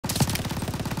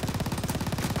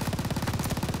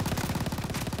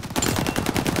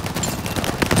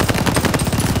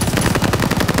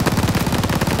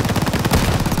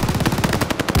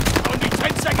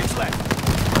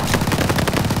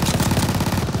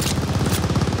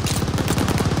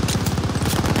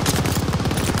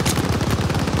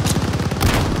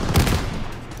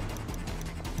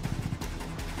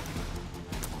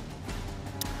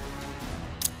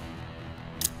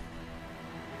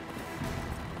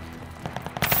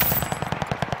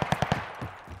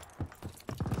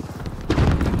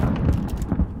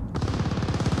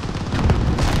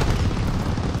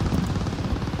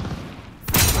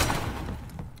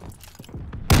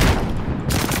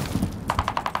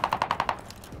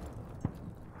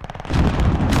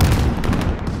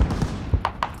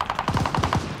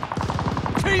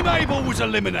Team Able was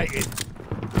eliminated.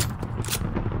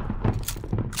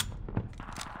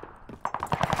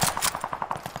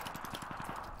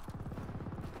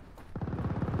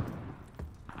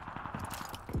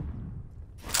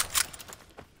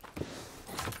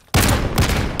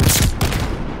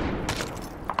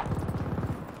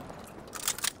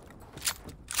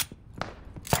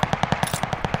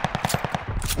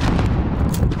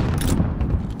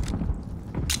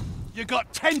 You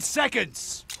got 10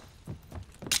 seconds.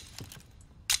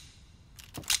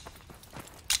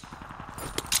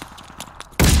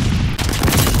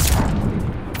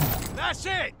 That's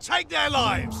it! Take their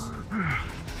lives!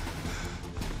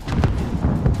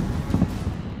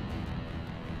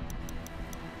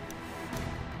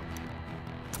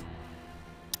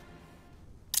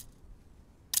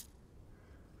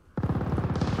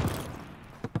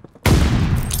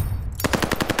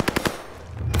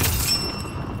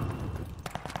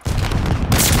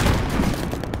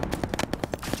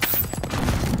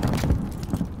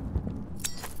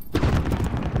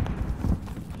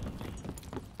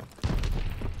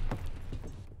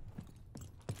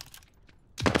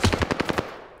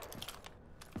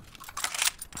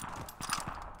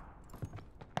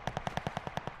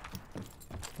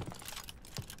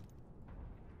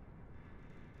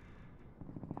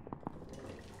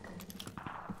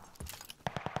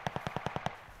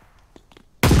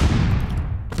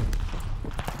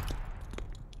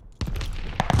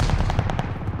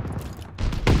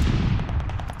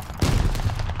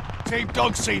 Team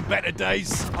Dog's seen better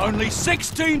days. Only 6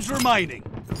 teams remaining.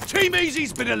 Team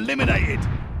Easy's been eliminated.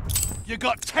 You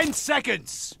got 10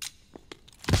 seconds.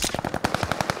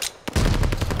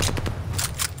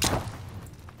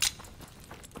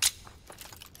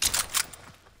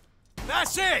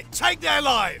 That's it! Take their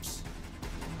lives!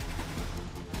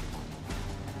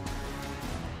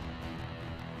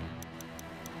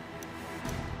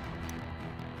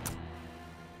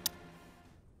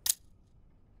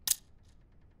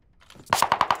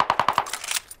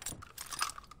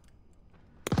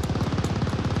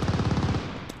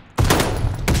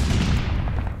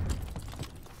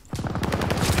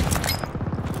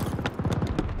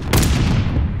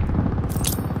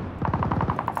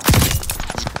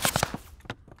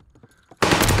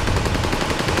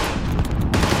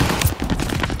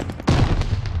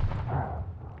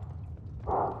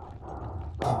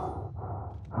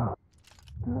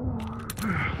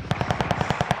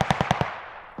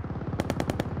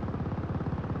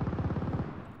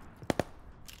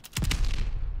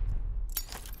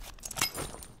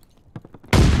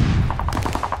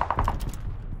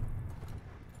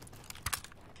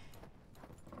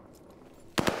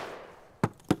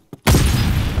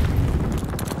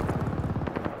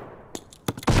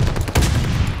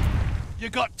 You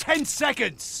got 10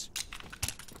 seconds!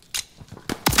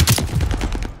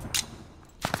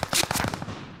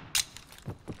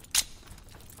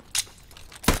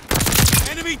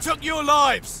 Enemy took your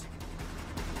lives!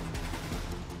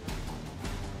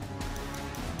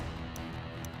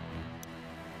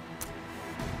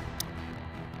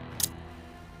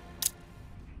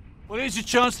 Well, here's your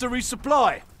chance to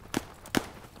resupply.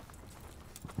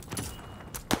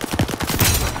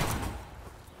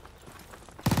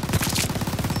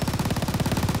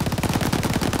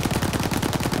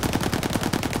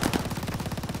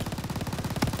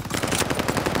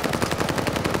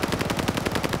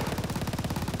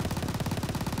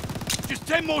 Just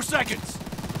 10 more seconds.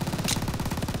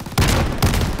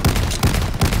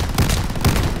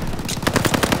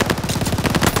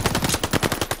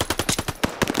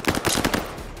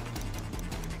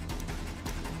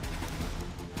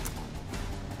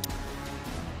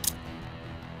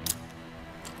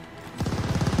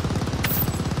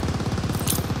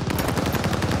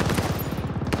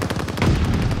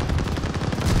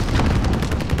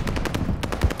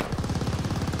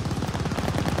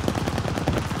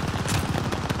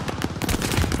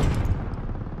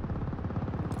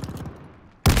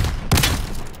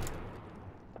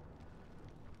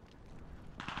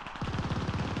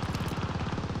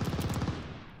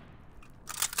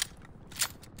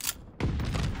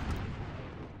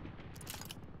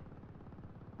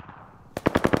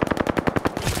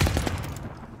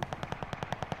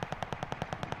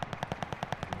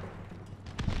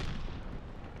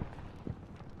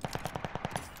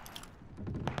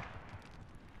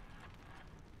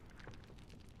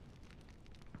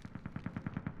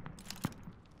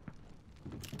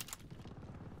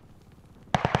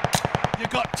 You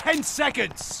got 10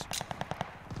 seconds!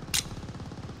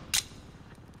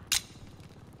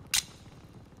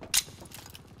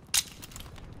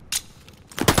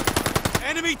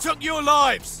 Enemy took your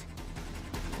lives!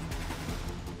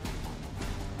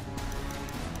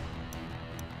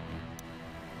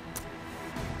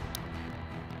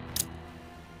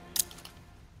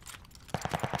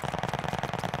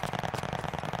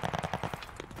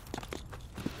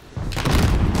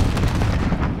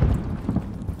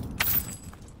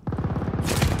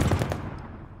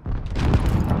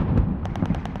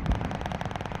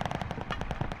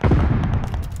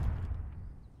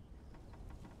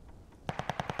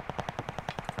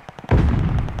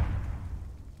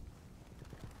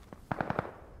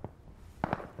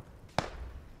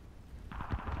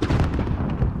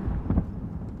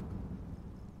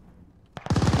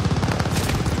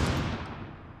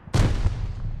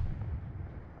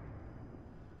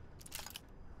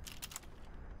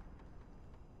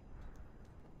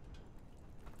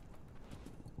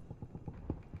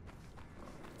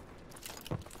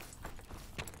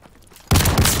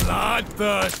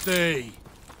 Bloodthirsty!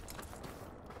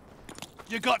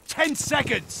 You got 10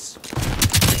 seconds!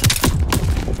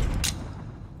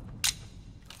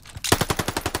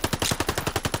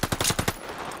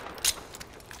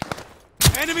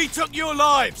 Enemy took your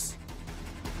lives!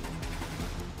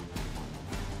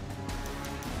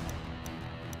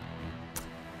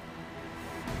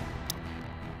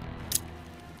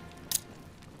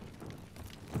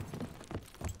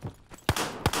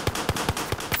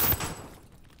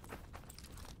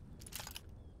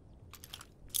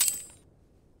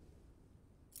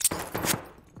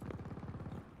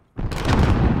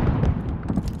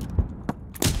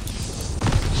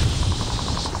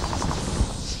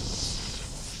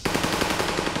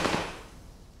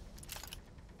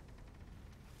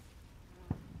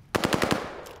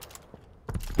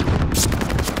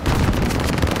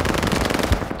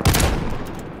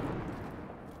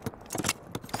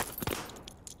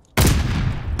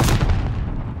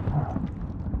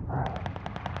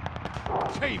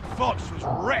 Team Fox was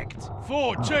wrecked.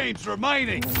 4 teams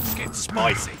remaining. It's getting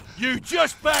spicy. You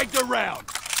just bagged a round.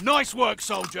 Nice work,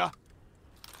 soldier.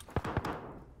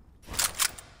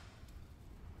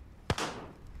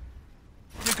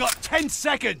 You got 10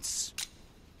 seconds.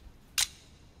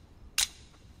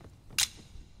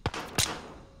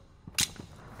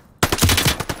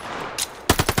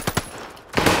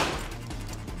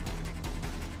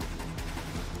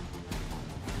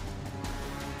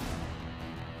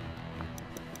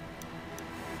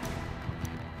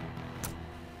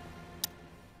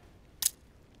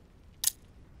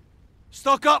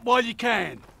 Stock up while you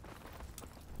can.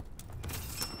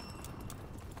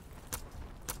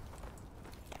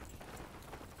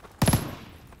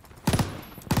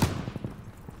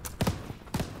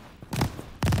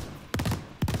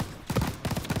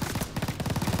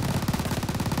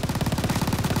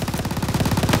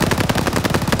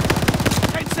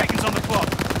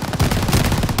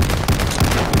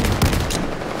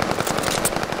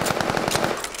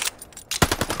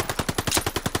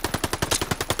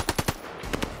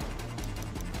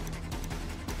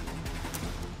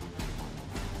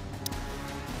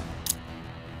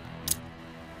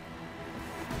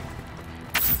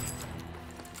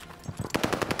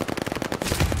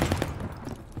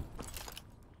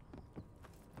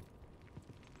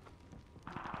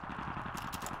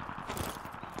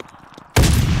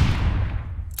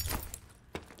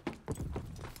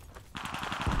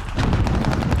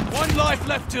 One life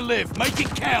left to live. Make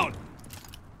it count.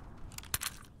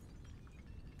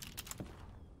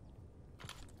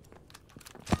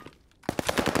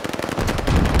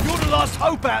 You're the last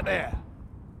hope out there.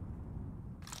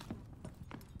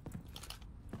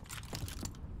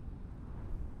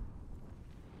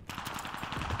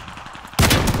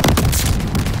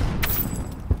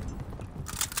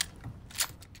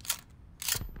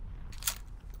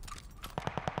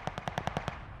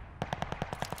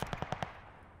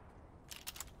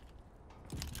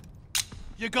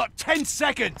 You got 10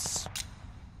 seconds!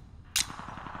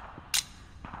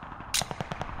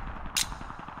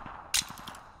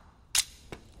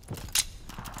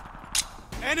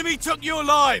 Enemy took your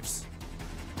lives!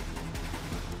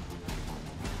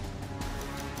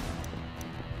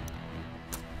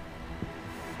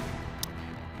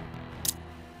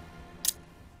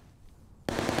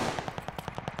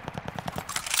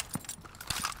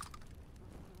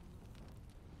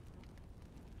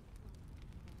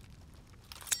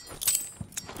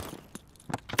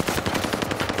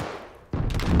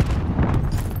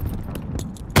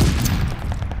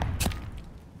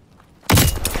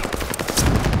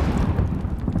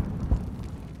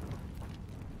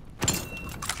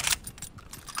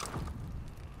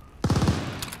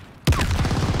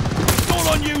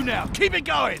 On you now, keep it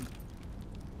going!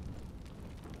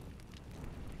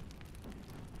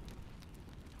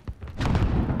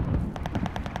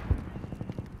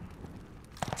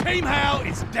 Team Howe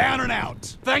is down and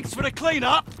out. Thanks for the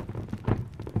cleanup.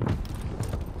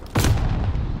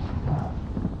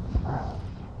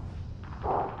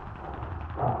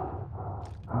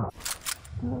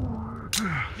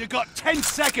 You got 10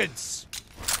 seconds.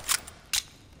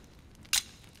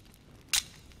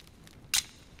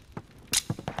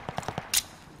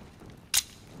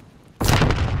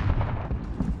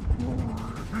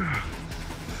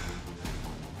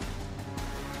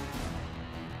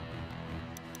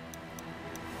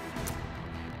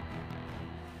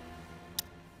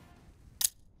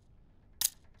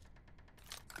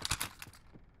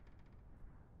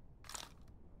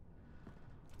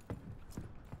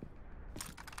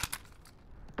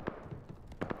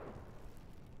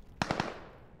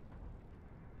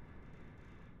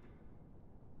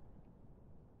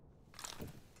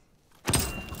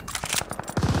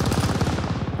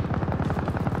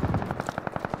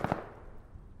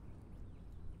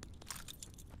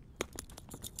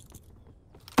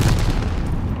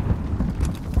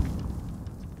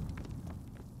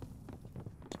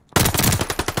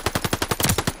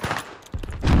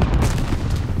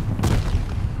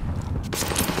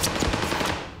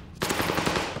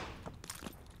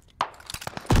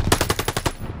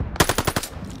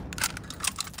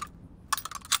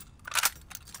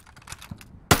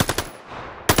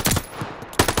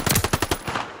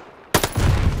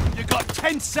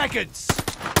 10 seconds!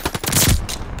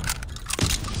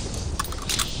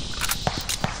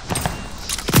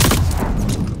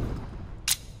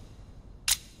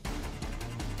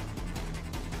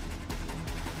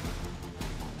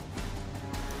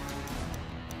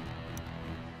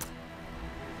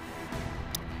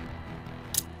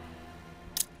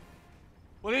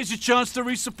 Well, here's your chance to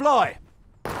resupply.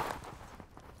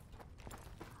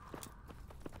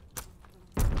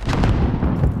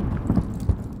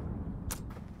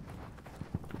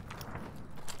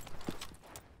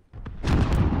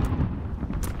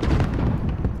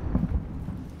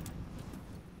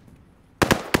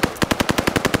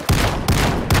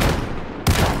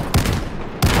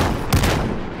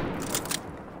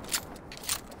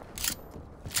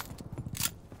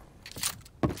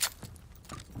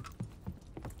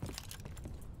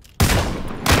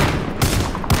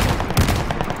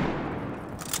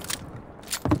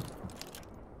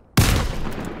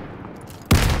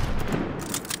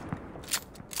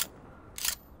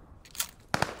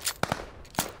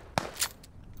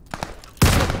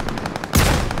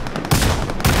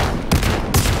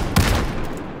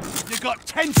 Got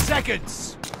 10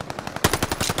 seconds!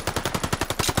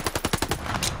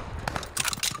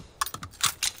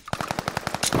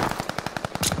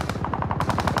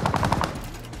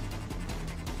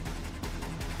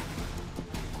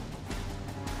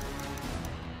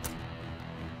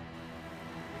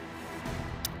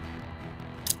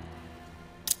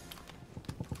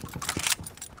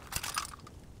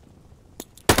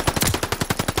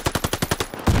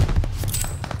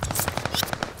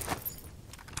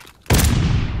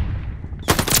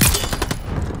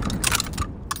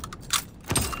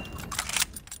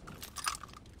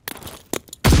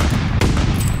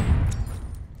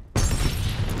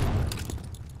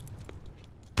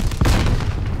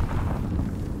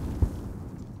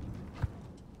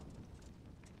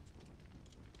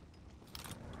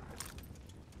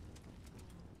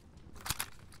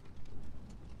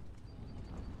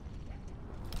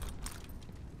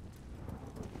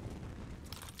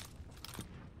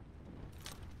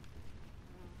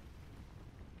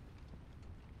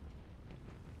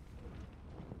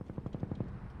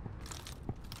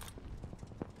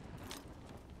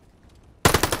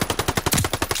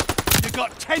 You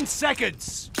got 10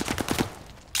 seconds!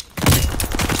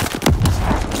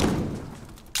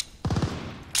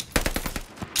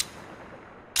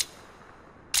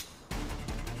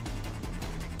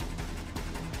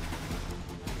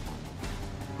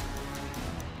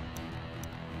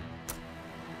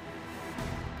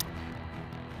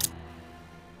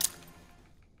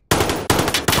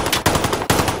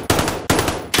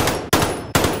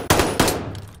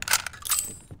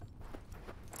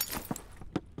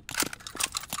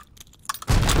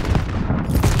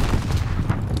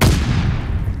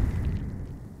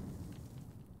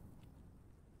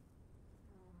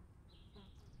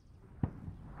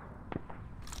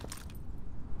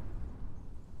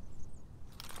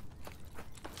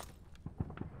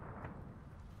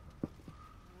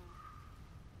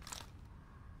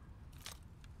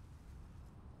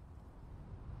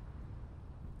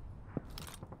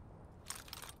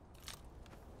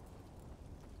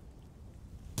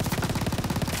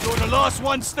 You're the last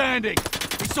one standing.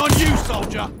 It's on you,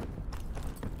 soldier.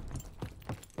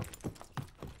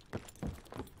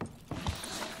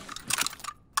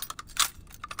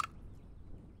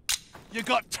 You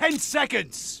got 10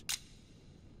 seconds.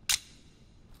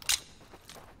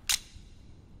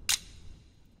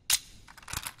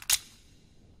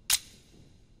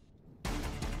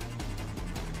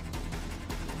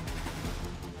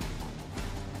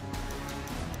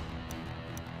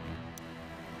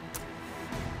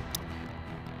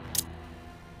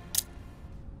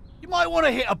 You might want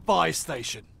to hit a buy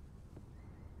station.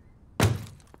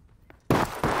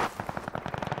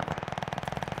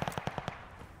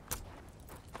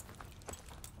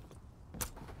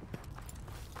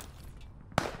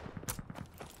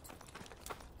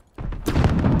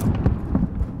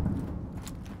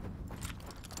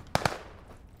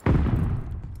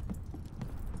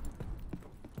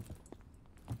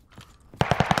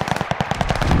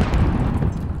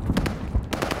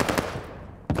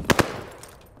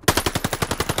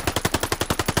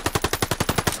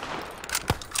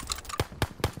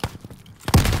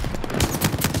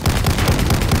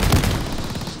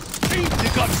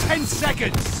 You got 10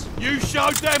 seconds. You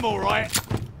showed them, all right.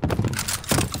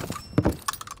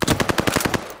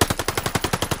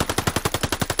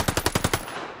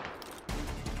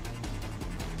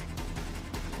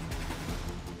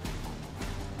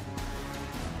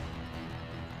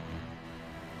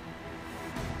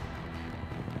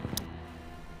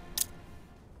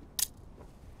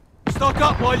 Stock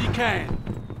up while you can.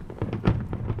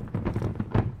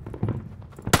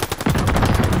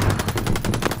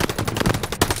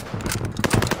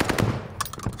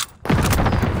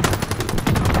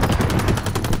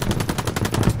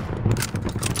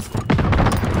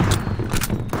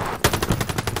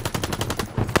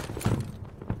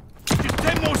 Just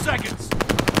 10 more seconds.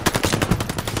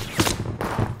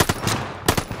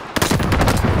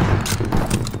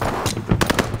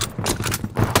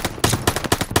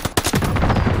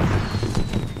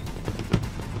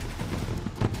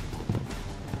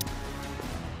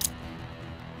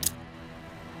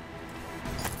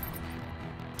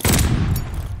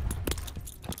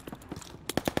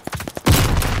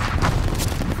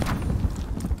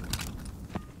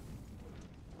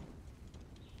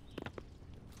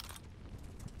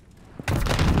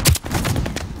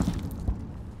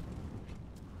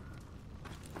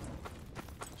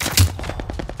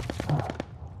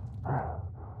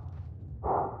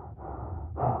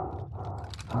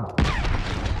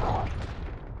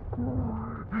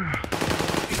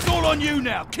 It's all on you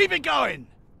now. Keep it going.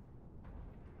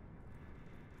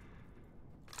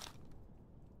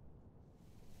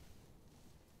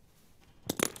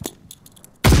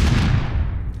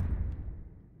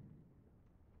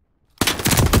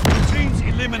 Team's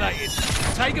eliminated.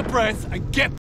 Take a breath and get